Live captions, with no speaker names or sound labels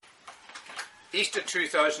Easter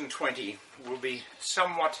 2020 will be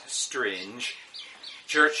somewhat strange.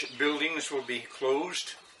 Church buildings will be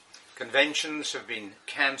closed, conventions have been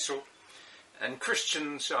cancelled, and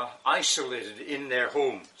Christians are isolated in their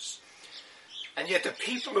homes. And yet the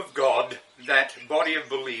people of God, that body of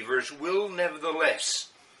believers, will nevertheless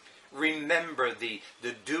remember the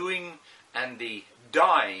doing and the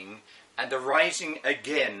dying and the rising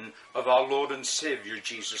again of our Lord and Saviour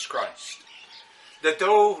Jesus Christ. That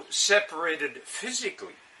though separated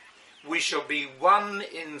physically, we shall be one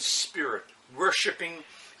in spirit, worshipping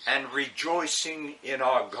and rejoicing in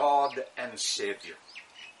our God and Saviour.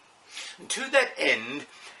 And to that end,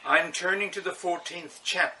 I'm turning to the 14th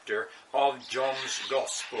chapter of John's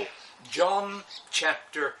Gospel. John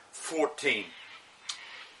chapter 14.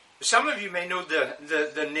 Some of you may know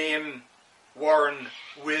the name Warren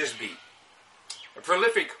Wiersbe, a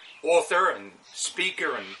prolific author and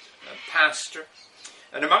speaker and pastor.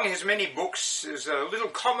 And among his many books is a little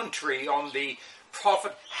commentary on the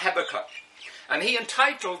prophet Habakkuk. And he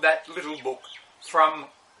entitled that little book, From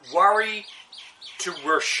Worry to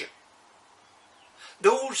Worship.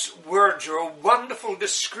 Those words are a wonderful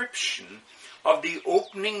description of the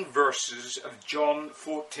opening verses of John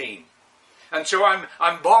 14. And so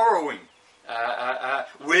I'm borrowing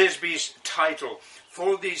Wiersbe's title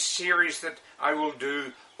for these series that I will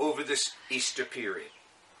do over this Easter period.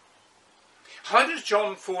 How does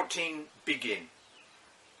John 14 begin?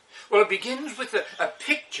 Well, it begins with a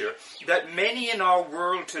picture that many in our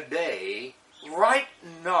world today, right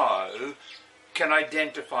now, can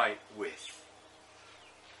identify with.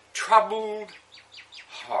 Troubled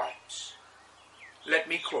hearts. Let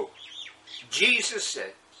me quote. Jesus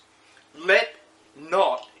said, "Let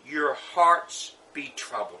not your hearts be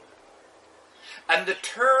troubled." And the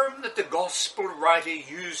term that the gospel writer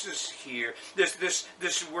uses here,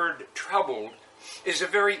 this word troubled, is a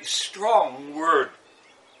very strong word.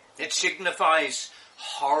 It signifies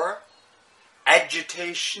horror,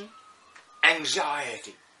 agitation,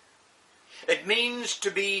 anxiety. It means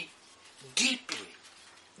to be deeply,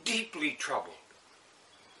 deeply troubled.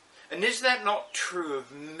 And is that not true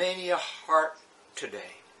of many a heart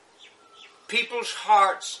today? People's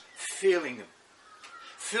hearts failing them,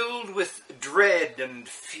 filled with dread and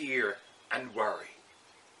fear and worry.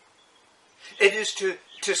 It is to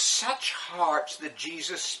such hearts that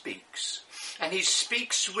Jesus speaks, and he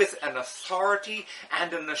speaks with an authority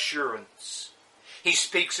and an assurance. He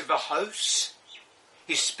speaks of a house,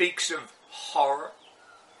 he speaks of horror,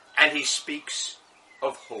 and he speaks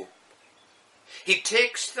of hope. He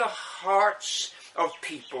takes the hearts of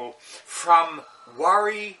people from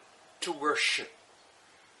worry to worship,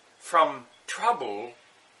 from trouble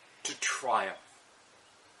to triumph.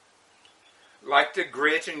 Like the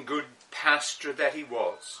great and good pastor that he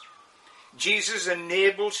was, Jesus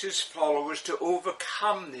enables his followers to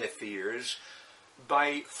overcome their fears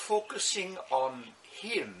by focusing on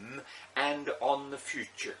him and on the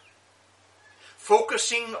future.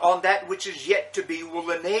 Focusing on that which is yet to be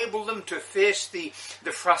will enable them to face the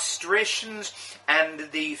frustrations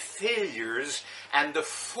and the failures and the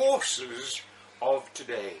forces of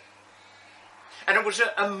today. And it was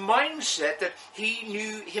a mindset that he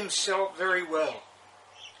knew himself very well.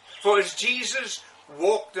 For as Jesus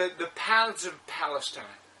walked the paths of Palestine,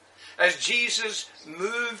 as Jesus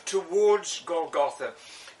moved towards Golgotha,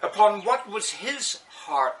 upon what was his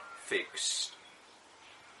heart fixed?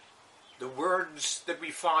 The words that we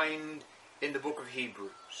find in the book of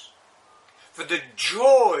Hebrews. For the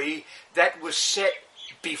joy that was set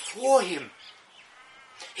before him,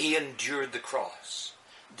 he endured the cross,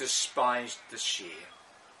 despised the shame.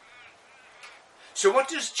 So what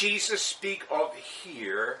does Jesus speak of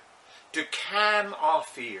here to calm our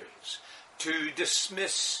fears, to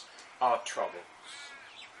dismiss our troubles?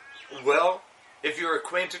 Well, if you're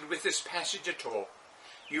acquainted with this passage at all,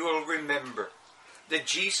 you will remember that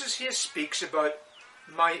Jesus here speaks about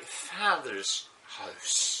my Father's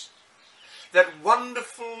house. That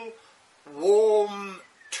wonderful, warm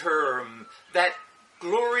term, that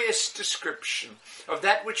glorious description of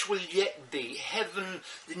that which will yet be, heaven,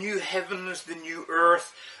 the new heavens, the new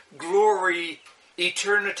earth, glory,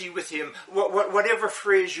 eternity with him, whatever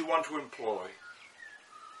phrase you want to employ.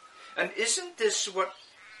 And isn't this what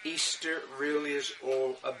Easter really is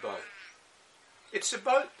all about? It's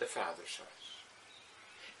about the Father's house.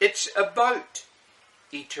 It's about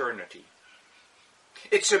eternity.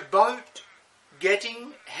 It's about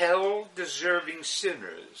getting hell-deserving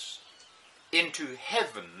sinners into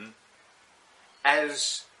heaven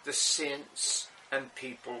as the saints and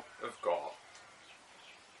people of God.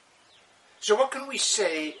 So what can we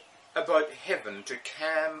say about heaven to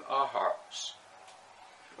calm our hearts?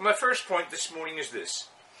 My first point this morning is this,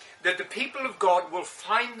 that the people of God will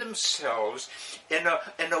find themselves in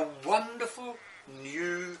a wonderful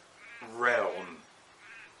new realm.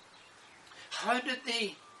 How did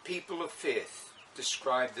the people of faith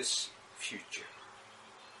describe this future?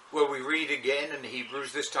 Well, we read again in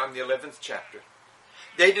Hebrews, this time the 11th chapter.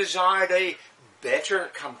 They desired a better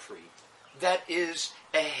country, that is,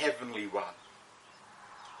 a heavenly one.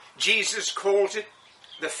 Jesus called it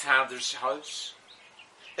the Father's house,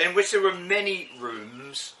 in which there were many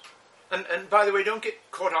rooms. And by the way, don't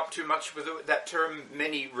get caught up too much with that term,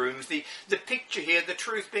 many rooms. The picture here, the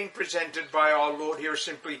truth being presented by our Lord here is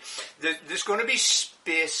simply that there's going to be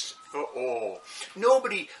space for all.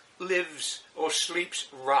 Nobody lives or sleeps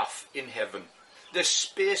rough in heaven. There's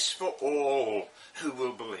space for all who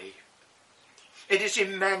will believe. It is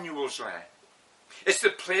Emmanuel's land. It's the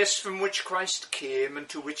place from which Christ came and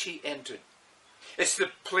to which he entered. It's the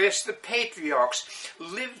place the patriarchs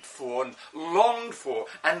lived for and longed for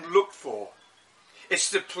and looked for. It's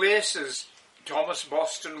the place, as Thomas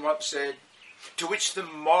Boston once said, to which the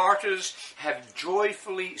martyrs have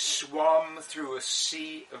joyfully swum through a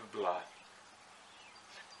sea of blood.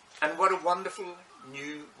 And what a wonderful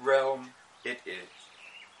new realm it is.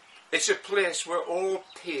 It's a place where all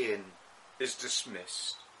pain is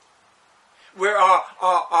dismissed. Where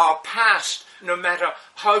our past, no matter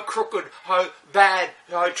how crooked, how bad,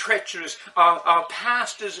 how treacherous, our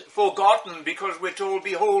past is forgotten because we're told,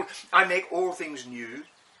 behold, I make all things new.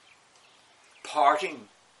 Parting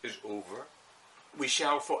is over. We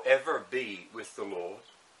shall forever be with the Lord.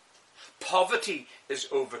 Poverty is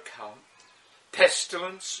overcome.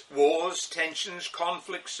 Pestilence, wars, tensions,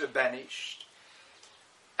 conflicts are banished.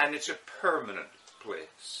 And it's a permanent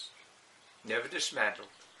place. Never dismantled.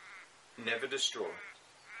 Never destroyed.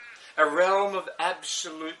 A realm of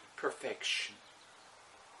absolute perfection,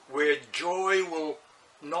 where joy will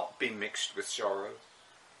not be mixed with sorrow,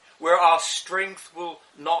 where our strength will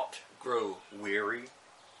not grow weary,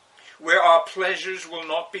 where our pleasures will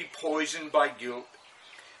not be poisoned by guilt,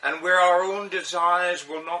 and where our own desires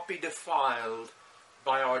will not be defiled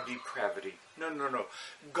by our depravity. No.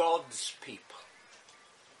 God's people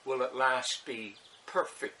will at last be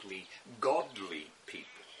perfectly godly people.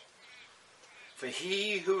 For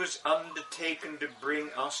he who has undertaken to bring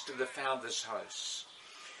us to the Father's house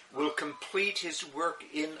will complete his work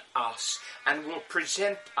in us and will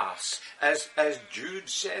present us, as Jude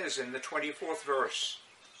says in the 24th verse,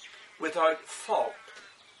 without fault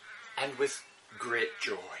and with great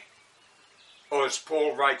joy. Or as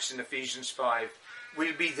Paul writes in Ephesians 5,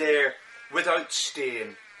 we'll be there without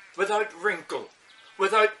stain, without wrinkle,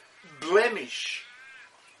 without blemish,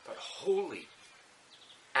 but holy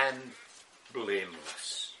and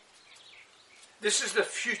blameless. This is the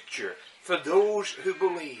future for those who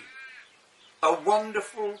believe. A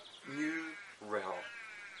wonderful new realm.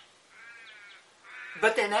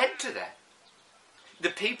 But then add to that, the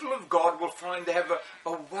people of God will find they have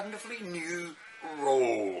a wonderfully new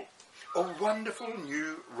role. A wonderful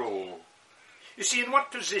new role. You see, in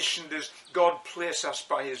what position does God place us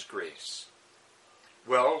by his grace?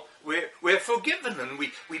 Well, we're forgiven and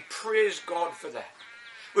we praise God for that.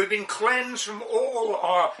 We've been cleansed from all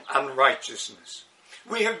our unrighteousness.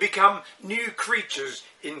 We have become new creatures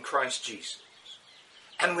in Christ Jesus.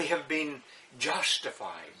 And we have been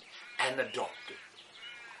justified and adopted.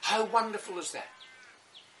 How wonderful is that?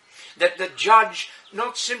 That the judge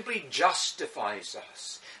not simply justifies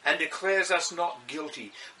us and declares us not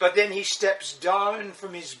guilty, but then he steps down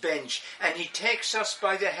from his bench and he takes us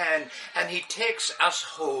by the hand and he takes us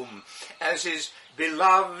home as his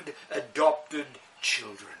beloved adopted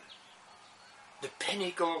children. The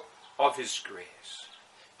pinnacle of his grace.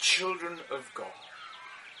 Children of God.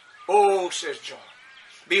 Oh, says John,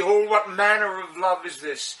 behold, what manner of love is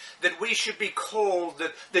this, that we should be called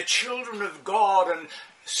the children of God, and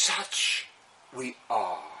such we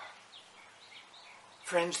are.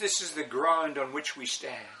 Friends, this is the ground on which we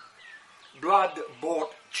stand.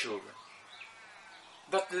 Blood-bought children.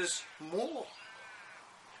 But there's more.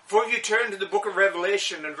 For if you turn to the book of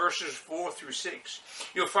Revelation in verses 4 through 6,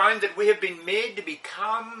 you'll find that we have been made to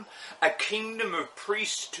become a kingdom of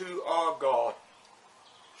priests to our God.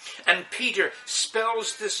 And Peter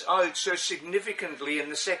spells this out so significantly in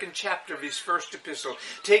the 2nd chapter of his first epistle.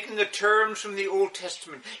 Taking the terms from the Old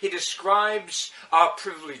Testament, he describes our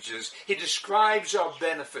privileges, he describes our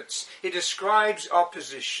benefits, he describes our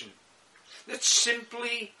position. That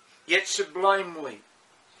simply, yet sublimely,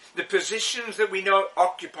 the positions that we now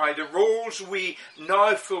occupy, the roles we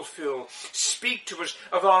now fulfill, speak to us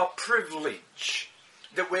of our privilege,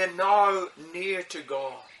 that we're now near to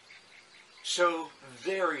God. So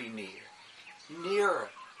very near, nearer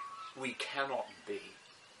we cannot be.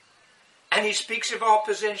 And he speaks of our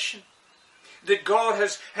possession. That God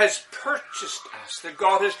has purchased us, that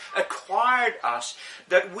God has acquired us,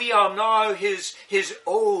 that we are now his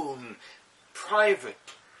own private,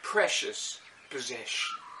 precious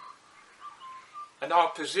possession. And our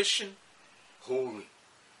position, holy,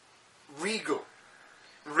 regal,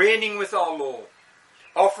 reigning with our Lord,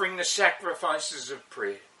 offering the sacrifices of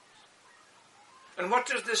praise. And what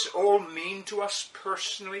does this all mean to us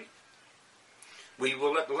personally? We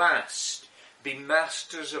will at last be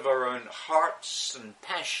masters of our own hearts and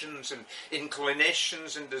passions and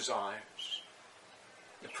inclinations and desires.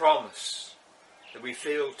 The promise that we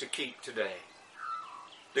failed to keep today.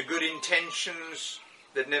 The good intentions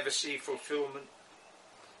that never see fulfillment.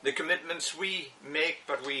 The commitments we make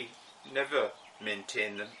but we never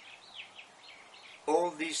maintain them.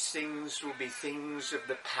 All these things will be things of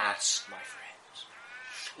the past, my friends.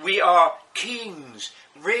 We are kings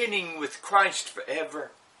reigning with Christ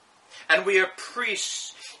forever. And we are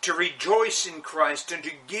priests to rejoice in Christ and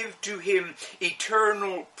to give to him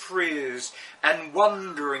eternal praise and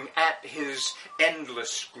wondering at his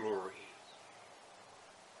endless glory.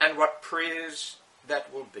 And what praise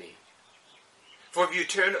that will be. For if you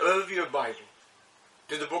turn over your Bible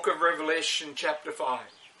to the book of Revelation chapter 5,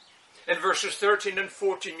 in verses 13 and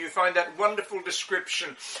 14 you find that wonderful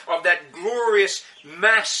description of that glorious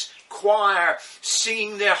mass choir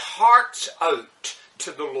singing their hearts out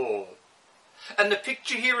to the Lord. And the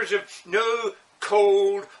picture here is of no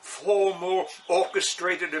cold, formal,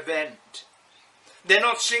 orchestrated event. They're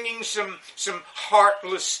not singing some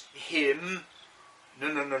heartless hymn.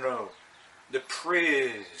 No. The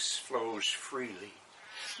praise flows freely.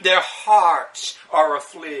 Their hearts are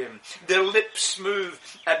aflame. Their lips move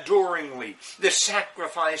adoringly. The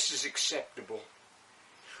sacrifice is acceptable.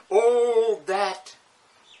 All that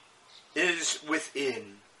is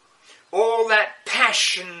within. All that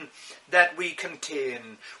passion that we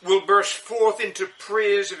contain will burst forth into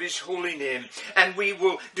praise of his holy name, and we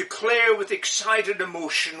will declare with excited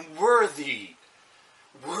emotion, worthy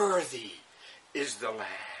is the Lamb.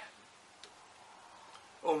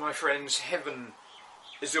 Oh, my friends, heaven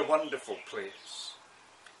is a wonderful place.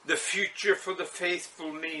 The future for the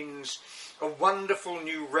faithful means a wonderful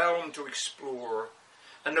new realm to explore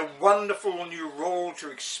and a wonderful new role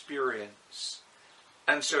to experience.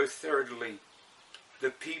 And so thirdly, the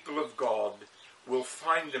people of God will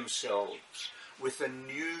find themselves with a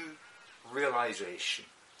new realization.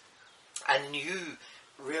 A new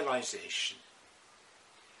realization.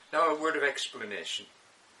 Now a word of explanation.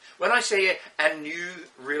 When I say a new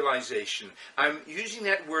realization, I'm using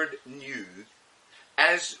that word new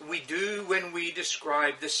as we do when we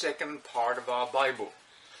describe the second part of our Bible,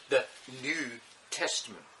 the New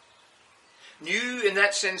Testament. New in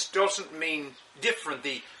that sense doesn't mean different.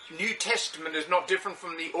 The New Testament is not different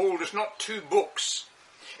from the Old. It's not two books.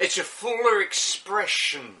 It's a fuller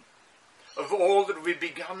expression of all that we've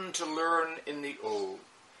begun to learn in the Old.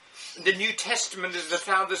 The New Testament is the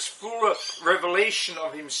Father's fuller revelation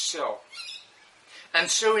of himself.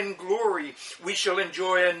 And so in glory we shall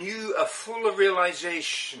enjoy a fuller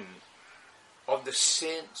realization of the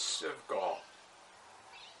saints of God.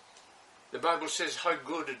 The Bible says how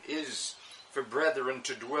good it is for brethren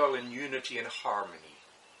to dwell in unity and harmony.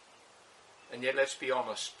 And yet let's be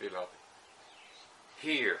honest, beloved.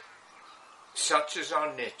 Here, such is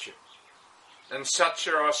our nature, and such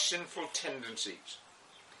are our sinful tendencies,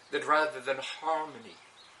 that rather than harmony,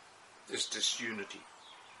 there's disunity,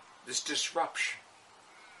 there's disruption,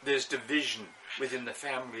 there's division within the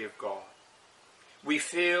family of God. We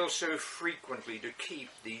fail so frequently to keep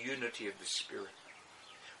the unity of the Spirit.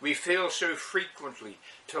 We fail so frequently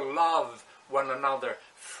to love one another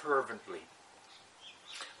fervently.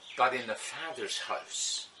 But in the Father's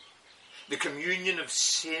house, the communion of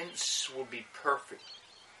saints will be perfect.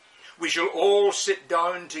 We shall all sit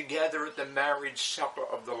down together at the marriage supper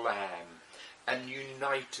of the Lamb and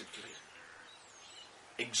unitedly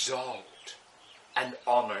exalt and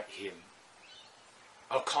honor him.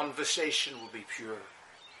 Our conversation will be pure.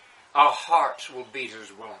 Our hearts will beat as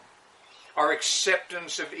one. Our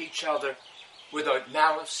acceptance of each other without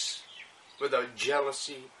malice, without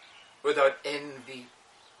jealousy, without envy,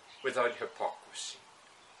 without hypocrisy.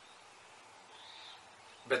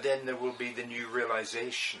 But then there will be the new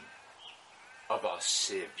realization of our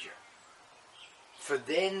Saviour. For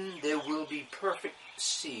then there will be perfect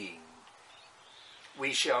seeing.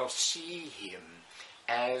 We shall see him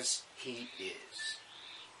as he is.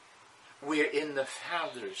 We're in the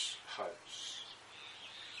Father's house.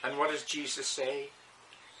 And what does Jesus say?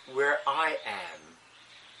 Where I am,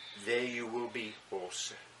 there you will be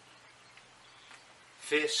also.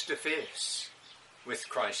 face to face with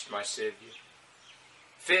Christ my Saviour.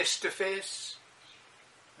 Face to face,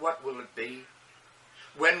 what will it be?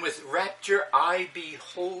 When with rapture I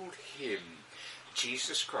behold him,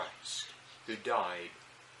 Jesus Christ, who died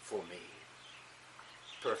for me.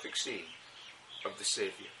 Perfect seeing of the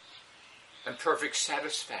Saviour and perfect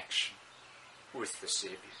satisfaction with the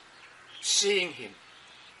Saviour. Seeing him,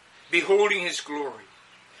 beholding his glory,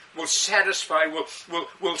 will satisfy,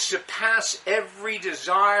 will surpass every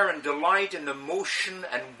desire and delight and emotion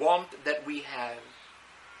and want that we have.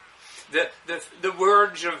 The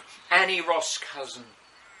words of Annie Roscousin,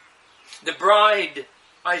 the bride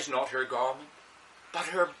eyes not her garment, but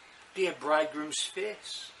her dear bridegroom's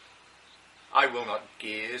face. I will not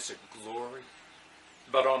gaze at glory,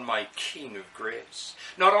 but on my King of grace.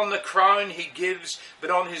 Not on the crown he gives,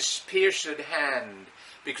 but on his pierced hand,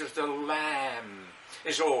 because the Lamb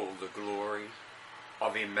is all the glory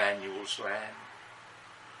of Emmanuel's land.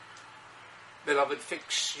 Beloved,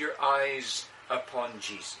 fix your eyes upon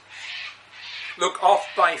Jesus. Look off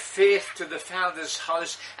by faith to the Father's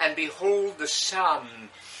house, and behold the Son,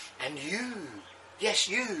 and you, yes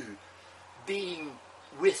you, being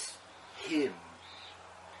with him.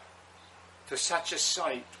 For such a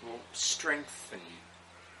sight will strengthen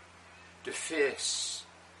you to face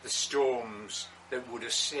the storms that would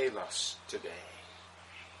assail us today.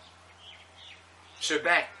 So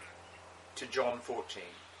back to John 14.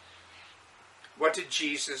 What did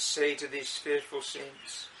Jesus say to these faithful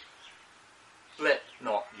saints? Let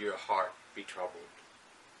not your heart be troubled.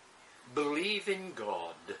 Believe in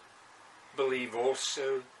God. Believe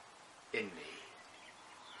also in me.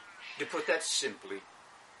 To put that simply,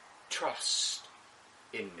 trust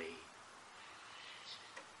in me.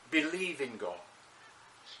 Believe in God.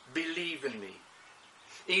 Believe in me.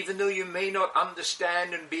 Even though you may not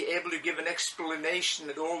understand and be able to give an explanation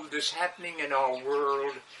at all that is happening in our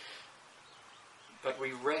world, but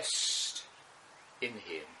we rest in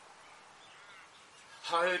him.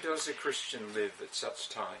 How does a Christian live at such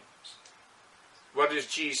times? What is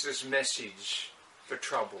Jesus' message for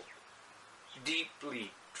troubled,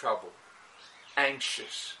 deeply troubled,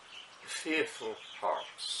 anxious, fearful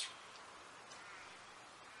hearts?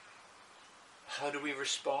 How do we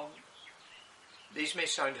respond? These may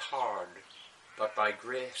sound hard, but by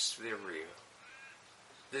grace they're real.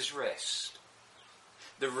 There's rest.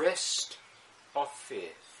 The rest of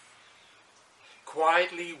faith.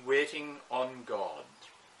 Quietly waiting on God,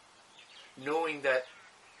 knowing that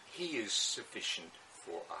he is sufficient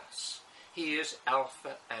for us. He is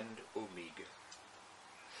Alpha and Omega.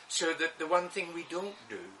 So that the one thing we don't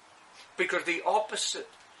do, because the opposite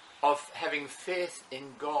of having faith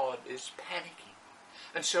in God is panicking.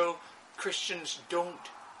 And so Christians don't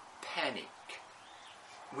panic.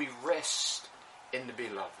 We rest in the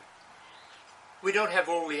Beloved. We don't have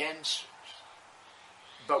all the answers,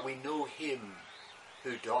 but we know him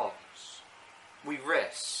who does. We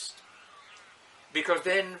rest. Because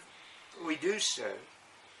then we do so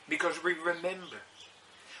because we remember.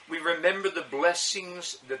 We remember the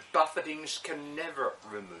blessings that buffetings can never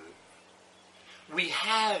remove. We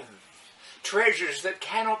have treasures that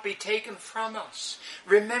cannot be taken from us.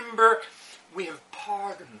 Remember, we have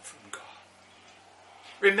pardon from God.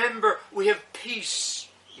 Remember, we have peace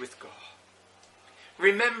with God.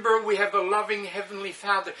 Remember, we have a loving Heavenly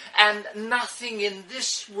Father, and nothing in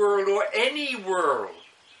this world or any world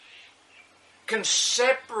can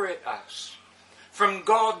separate us from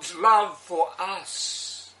God's love for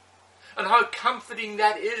us. And how comforting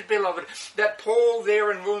that is, beloved, that Paul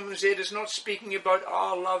there in Romans 8 is not speaking about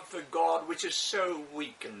our love for God, which is so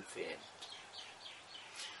weak and faint,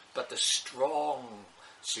 but the strong,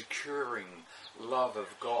 securing love of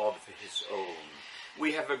God for his own.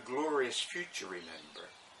 We have a glorious future, remember.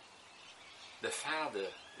 The Father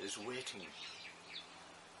is waiting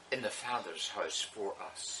in the Father's house for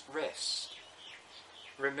us. Rest.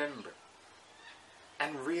 Remember.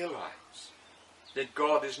 And realize that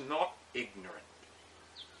God is not ignorant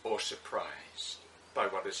or surprised by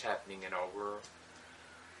what is happening in our world.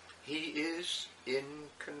 He is in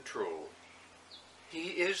control. He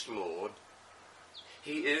is Lord.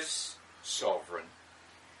 He is sovereign.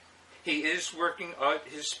 He is working out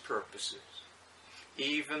his purposes,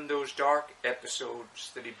 even those dark episodes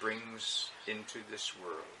that he brings into this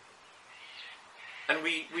world. And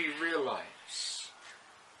we realize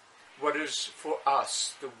what is for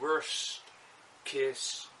us the worst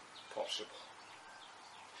case possible.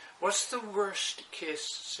 What's the worst case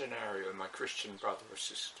scenario, my Christian brother or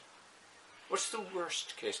sister? What's the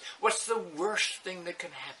worst case? What's the worst thing that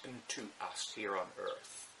can happen to us here on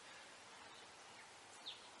earth?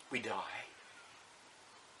 We die.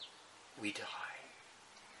 We die.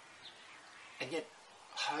 And yet,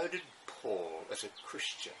 how did Paul, as a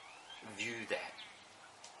Christian, view that?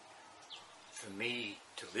 For me,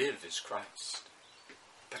 to live is Christ,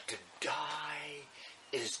 but to die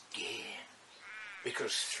is gain,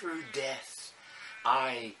 because through death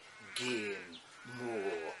I gain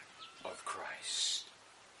more of Christ.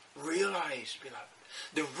 Realize, beloved,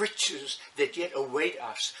 the riches that yet await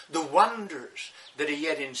us, the wonders that are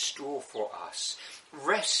yet in store for us.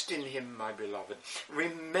 Rest in him, my beloved.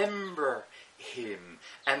 Remember him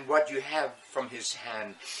and what you have from his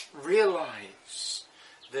hand. Realize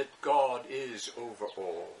that God is over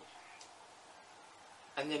all.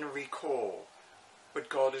 And then recall what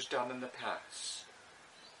God has done in the past.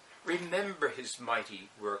 Remember his mighty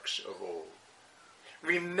works of old.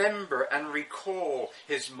 Remember and recall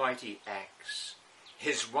his mighty acts,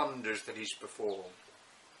 his wonders that he's performed.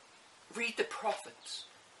 Read the prophets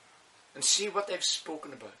and see what they've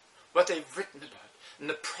spoken about, what they've written about, and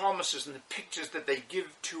the promises and the pictures that they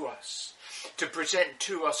give to us to present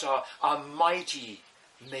to us our mighty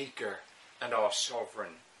Maker and our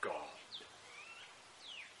sovereign God.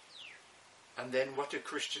 And then what do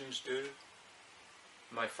Christians do?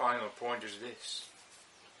 My final point is this.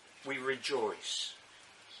 We rejoice.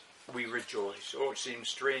 We rejoice. Oh, it seems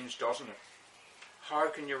strange, doesn't it? How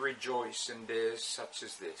can you rejoice in days such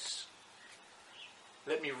as this?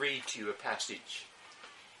 Let me read to you a passage.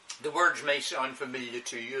 The words may sound familiar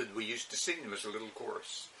to you. We used to sing them as a little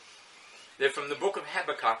chorus. They're from the book of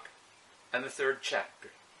Habakkuk and the 3rd chapter,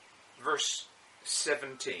 verse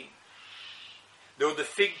 17. Though the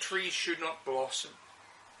fig tree should not blossom,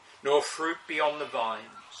 nor fruit be on the vines,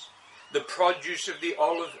 the produce of the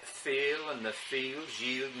olive fail, and the fields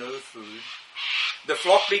yield no food, the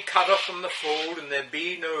flock be cut off from the fold, and there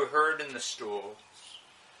be no herd in the stalls,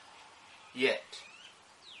 yet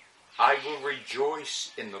I will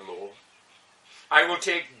rejoice in the Lord. I will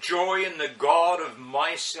take joy in the God of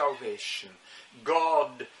my salvation.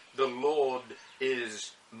 God, the Lord,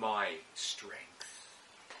 is my strength.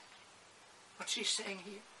 What's he saying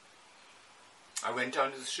here? I went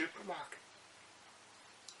down to the supermarket,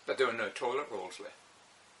 but there were no toilet rolls left.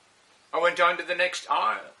 I went down to the next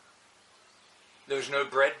aisle. There was no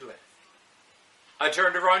bread left. I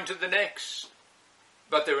turned around to the next,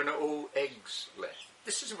 but there were no eggs left.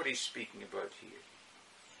 This is what he's speaking about here.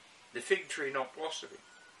 The fig tree not blossoming,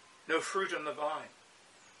 no fruit on the vine.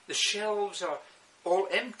 The shelves are all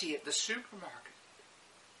empty at the supermarket.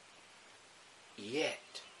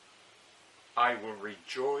 Yet I will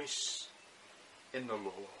rejoice in the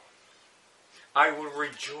Lord. I will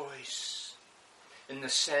rejoice in the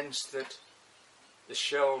sense that the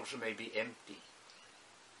shelves may be empty,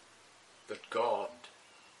 but God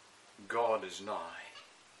is nigh.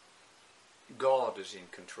 God is in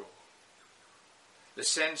control. The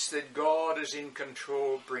sense that God is in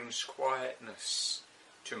control brings quietness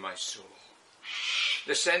to my soul.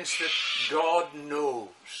 The sense that God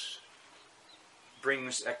knows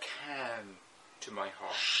brings a calm to my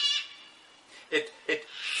heart. It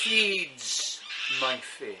feeds my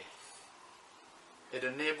faith. It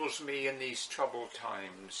enables me in these troubled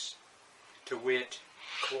times to wait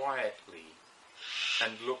quietly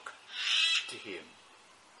and look to him.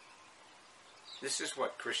 This is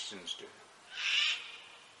what Christians do.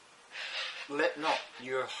 Let not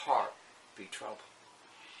your heart be troubled.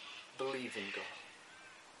 Believe in God.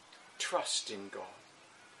 Trust in God.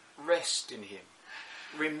 Rest in him.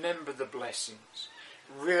 Remember the blessings.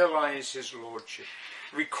 Realize his lordship.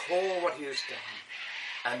 Recall what he has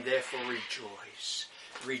done. And therefore rejoice.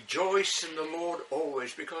 Rejoice in the Lord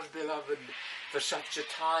always, because, beloved, for such a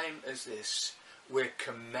time as this, we're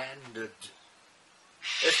commanded.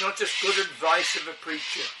 It's not just good advice of a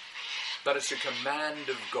preacher, but it's a command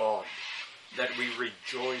of God that we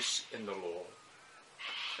rejoice in the Lord.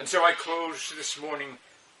 And so I close this morning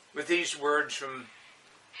with these words from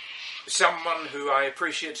someone who I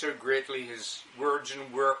appreciate so greatly. His words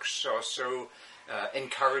and works are so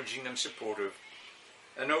encouraging and supportive.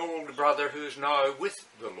 An old brother who is now with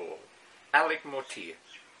the Lord, Alec Mortier.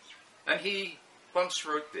 And he once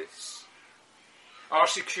wrote this: our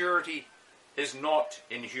security is not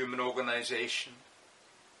in human organization,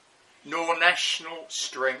 nor national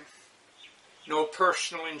strength, nor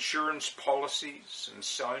personal insurance policies and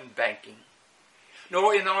sound banking,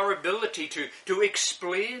 nor in our ability to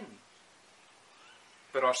explain.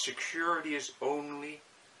 But our security is only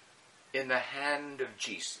in the hand of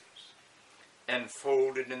Jesus,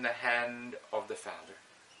 enfolded in the hand of the Father.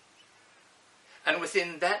 And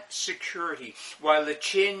within that security, while the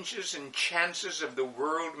changes and chances of the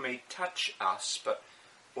world may touch us, but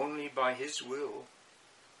only by his will,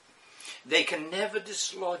 they can never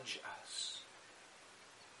dislodge us.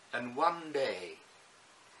 And one day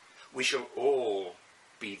we shall all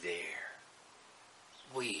be there.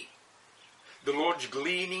 We, the Lord's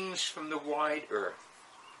gleanings from the wide earth,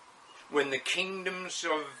 when the kingdoms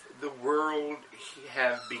of the world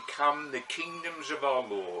have become the kingdoms of our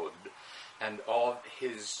Lord and of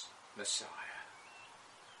his Messiah.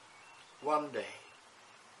 One day,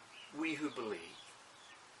 we who believe,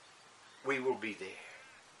 we will be there.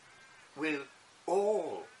 We'll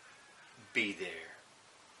all be there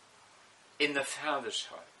in the Father's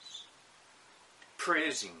house,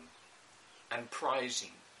 praising and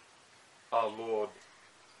prizing our Lord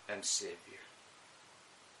and Saviour.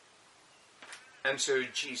 And so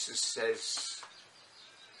Jesus says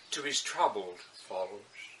to his troubled followers,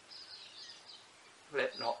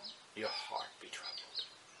 let not your heart be troubled.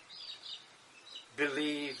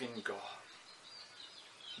 Believe in God.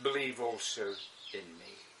 Believe also in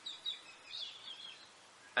me.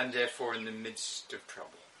 And therefore in the midst of trouble,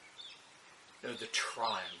 know the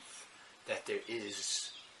triumph that there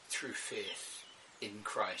is through faith in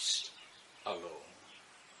Christ alone.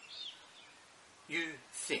 You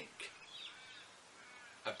think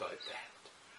about that.